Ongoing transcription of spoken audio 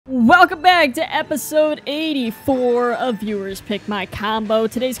Welcome back to episode 84 of Viewers Pick My Combo.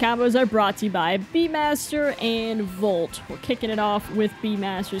 Today's combos are brought to you by Beatmaster and Volt. We're kicking it off with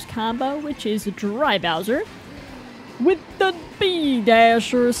Beatmaster's combo, which is Dry Bowser with the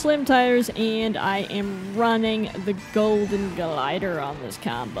B-Dasher Slim Tires, and I am running the Golden Glider on this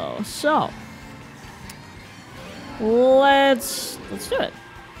combo. So, let's do it.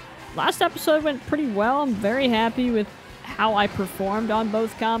 Last episode went pretty well. I'm very happy with how I performed on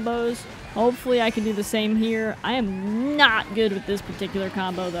both combos. Hopefully I can do the same here. I am not good with this particular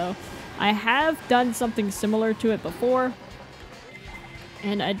combo though. I have done something similar to it before,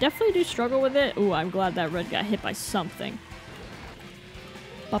 and I definitely do struggle with it. Ooh, I'm glad that red got hit by something.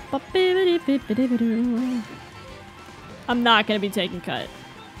 I'm not gonna be taking cut.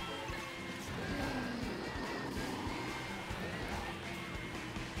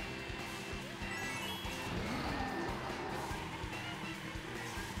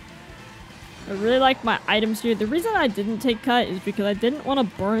 I really like my items here. The reason I didn't take cut is because I didn't want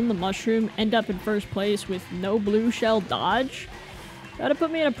to burn the mushroom, end up in first place with no blue shell dodge. That'd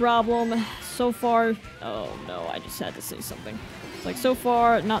put me in a problem. So far, oh no, I just had to say something. It's like, so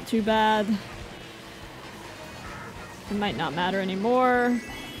far, not too bad. It might not matter anymore.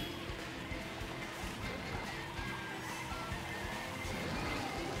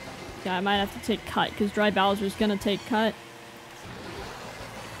 Yeah, I might have to take cut because Dry Bowser's gonna take cut.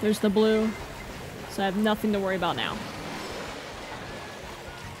 There's the blue. So I have nothing to worry about now.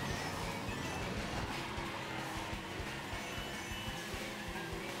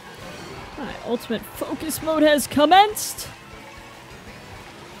 Alright, ultimate focus mode has commenced!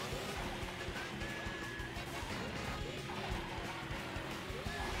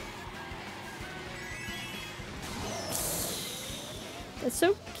 That's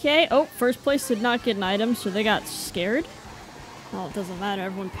okay. Oh, first place did not get an item, so they got scared. Oh, it doesn't matter.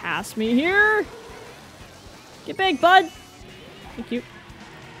 Everyone passed me here. Get big, bud. Thank you.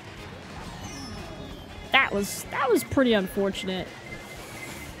 That was pretty unfortunate.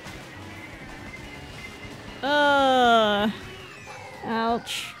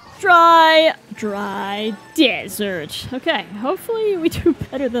 Ouch. Dry desert. Okay, hopefully we do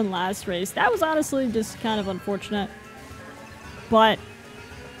better than last race. That was honestly just kind of unfortunate. But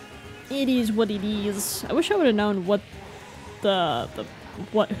it is what it is. I wish I would have known what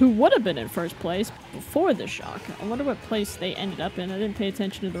who would have been in first place before the shock. I wonder what place they ended up in. I didn't pay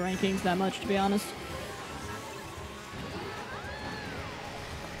attention to the rankings that much, to be honest.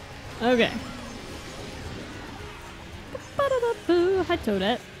 Okay. Hi,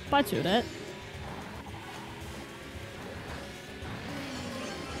 Toadette. Bye, Toadette.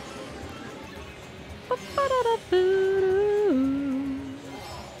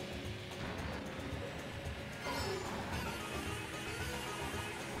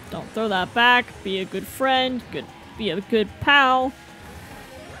 Don't throw that back. Be a good friend. Be a good pal.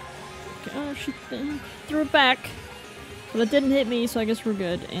 Okay, oh, she threw it back. But it didn't hit me, so I guess we're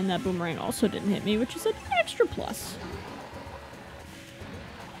good. And that boomerang also didn't hit me, which is an extra plus.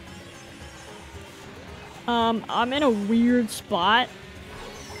 I'm in a weird spot.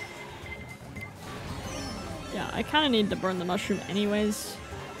 Yeah, I kind of need to burn the mushroom anyways.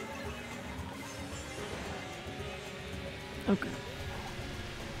 Okay.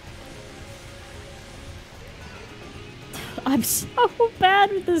 I'm so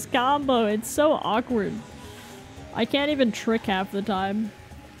bad with this combo. It's so awkward. I can't even trick half the time.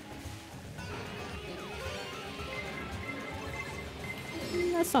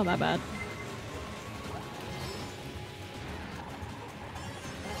 That's not that bad.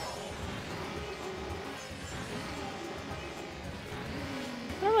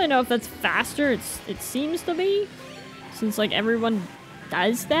 I don't really know if that's faster. It seems to be. Since like everyone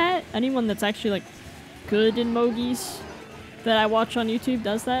does that. Anyone that's actually like good in Mogies that I watch on YouTube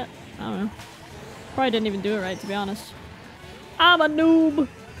does that. I don't know. Probably didn't even do it right, to be honest. I'm a noob!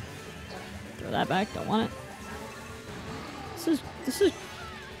 Throw that back, don't want it. This is...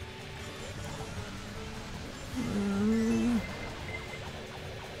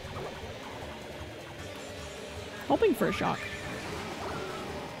 hoping for a shock.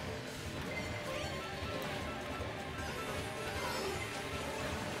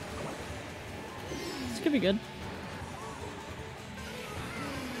 This could be good.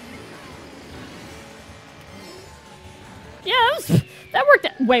 Yeah, that worked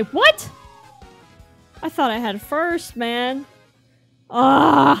out. Wait, what? I thought I had first, man.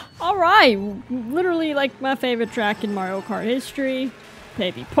 Alright. Literally like my favorite track in Mario Kart history.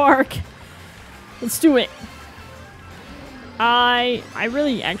 Baby Park. Let's do it. I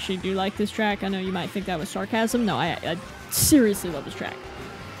really actually do like this track. I know you might think that was sarcasm. No, I seriously love this track.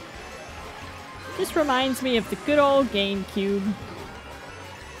 This reminds me of the good old GameCube.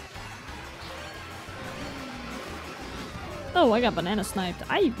 Oh, I got banana sniped.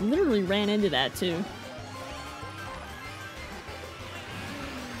 I literally ran into that too.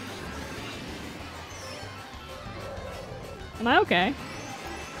 Am I okay?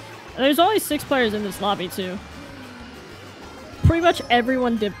 There's only 6 players in this lobby too. Pretty much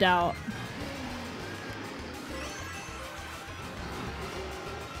everyone dipped out.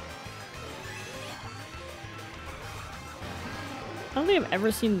 I don't think I've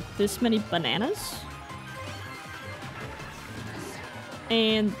ever seen this many bananas.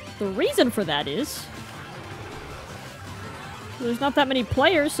 And the reason for that is there's not that many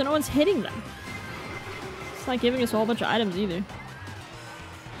players, so no one's hitting them. It's not giving us a whole bunch of items either.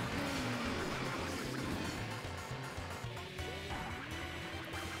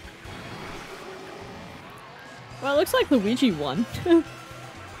 Well, it looks like Luigi won.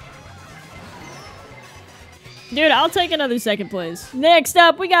 Dude, I'll take another second place. Next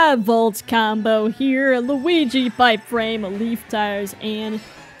up, we got a Volts combo here. Luigi Pipeframe, leaf tires, and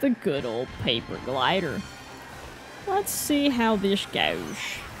the good old paper glider. Let's see how this goes.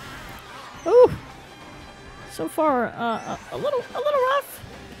 Ooh. So far, a little rough,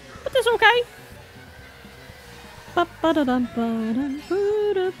 but that's okay.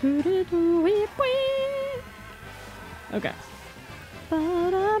 Okay.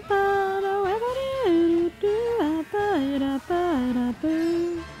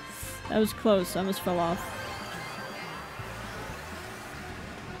 That was close. I almost fell off.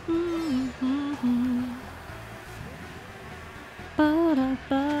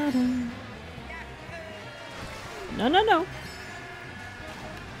 No, no, no.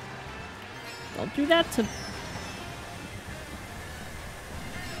 Don't do that to...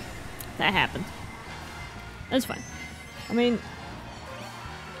 That happened. That's fine. I mean...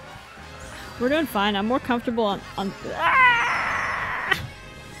 We're doing fine. I'm more comfortable on... Ah!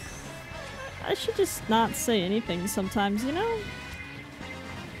 I should just not say anything sometimes, you know?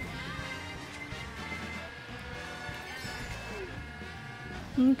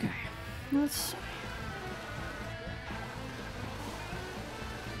 Okay. Let's see.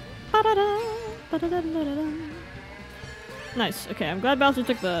 Nice. Okay, I'm glad Bowser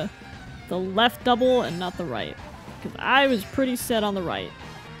took the left double and not the right. Because I was pretty set on the right.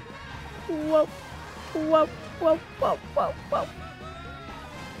 Whoa. Whoa. Whoa. Whoa. Whoa. Whoa.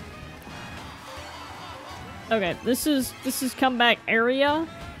 Okay, this is comeback area.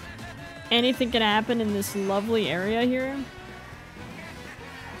 Anything can happen in this lovely area here.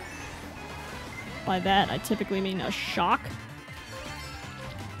 By that, I typically mean a shock.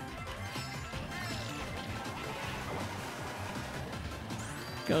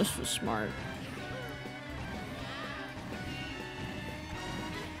 Ghost was smart.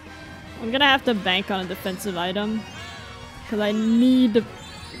 I'm gonna have to bank on a defensive item. Because I need to...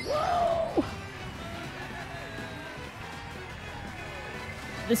 Whoa!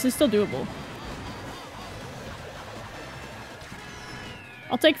 This is still doable.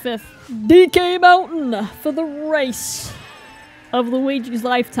 I'll take 5th. DK Mountain for the race of Luigi's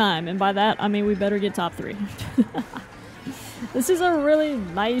lifetime. And by that, I mean we better get top 3. This is a really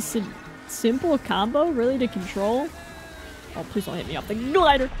nice and simple combo, really to control. Oh, please don't hit me off the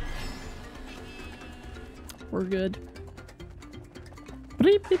glider. We're good.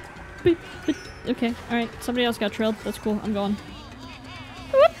 Okay, alright. Somebody else got trailed. That's cool. I'm going.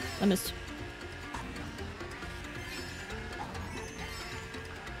 Whoop! I missed.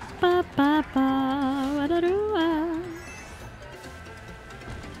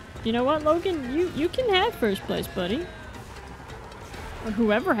 You know what, Logan? You can have first place, buddy. Or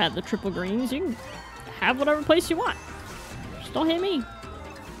whoever had the triple greens, you can have whatever place you want. Just don't hit me.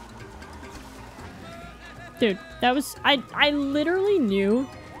 Dude, that was... I literally knew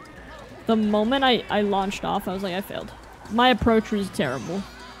the moment I launched off, I was like, I failed. My approach was terrible.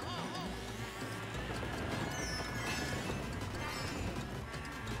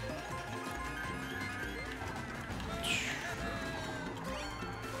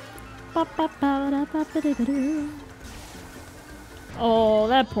 Oh,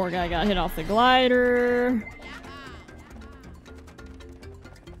 that poor guy got hit off the glider.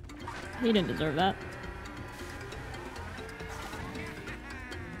 He didn't deserve that.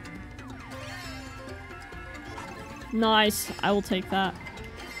 Nice. I will take that.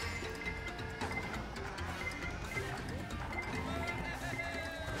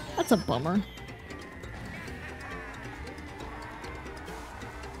 That's a bummer.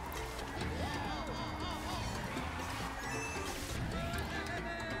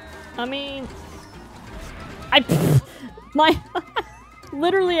 I mean... my...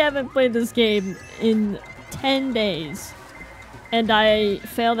 literally haven't played this game in 10 days. And I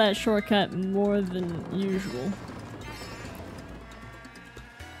fail that shortcut more than usual.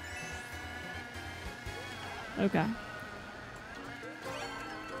 Okay.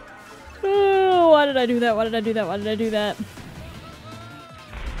 Oh, why did I do that? Why did I do that? Why did I do that?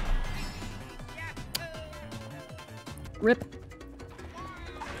 Rip.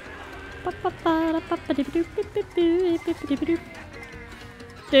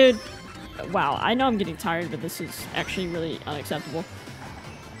 Dude. Wow, I know I'm getting tired, but this is actually really unacceptable.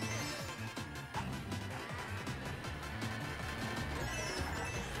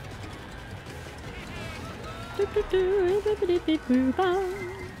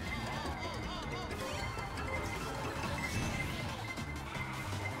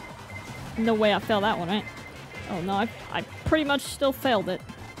 No way I failed that one, right? Oh no, I pretty much still failed it.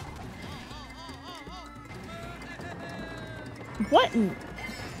 What in...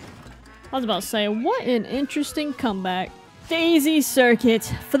 I was about to say, what an interesting comeback. Daisy Circuit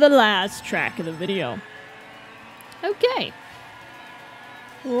for the last track of the video. Okay.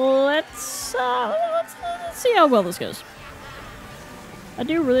 Let's see how well this goes. I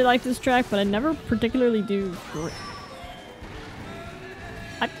do really like this track, but I never particularly do...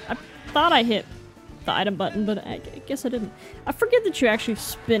 I thought I hit the item button, but I guess I didn't. I forget that you actually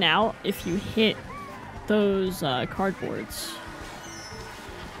spin out if you hit those cardboards.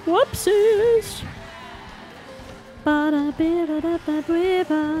 Whoopsies!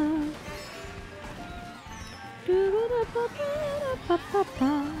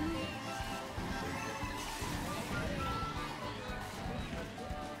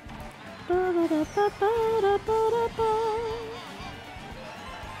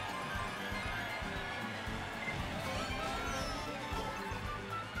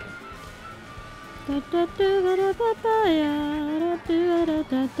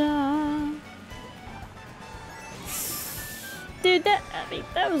 Dude,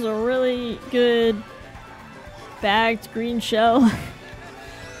 that was a really good bagged green shell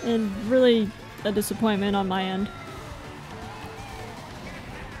and really a disappointment on my end.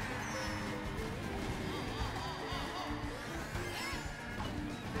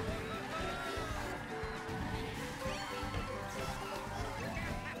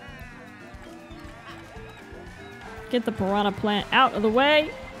 Get the piranha plant out of the way.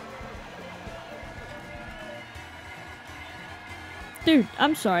 Dude,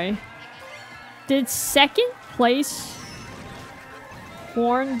 I'm sorry. Did second place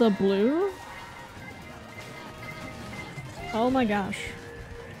horn the blue? Oh my gosh.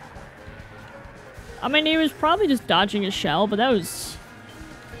 I mean, he was probably just dodging a shell, but that was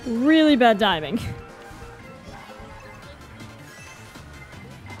really bad timing.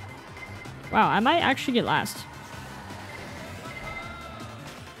 Wow, I might actually get last.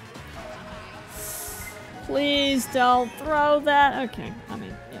 Please don't throw that. Okay, I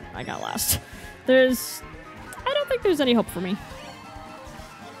mean, yeah, I got last. I don't think there's any hope for me.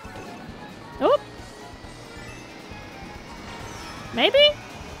 Oh. Maybe?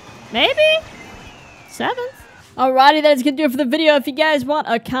 Maybe? 7th? Alrighty, that's gonna do it for the video. If you guys want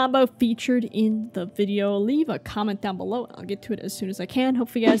a combo featured in the video, leave a comment down below. I'll get to it as soon as I can.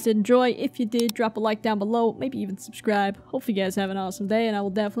 Hopefully you guys did enjoy. If you did, drop a like down below. Maybe even subscribe. Hopefully you guys have an awesome day, and I will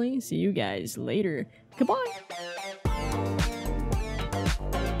definitely see you guys later. Goodbye.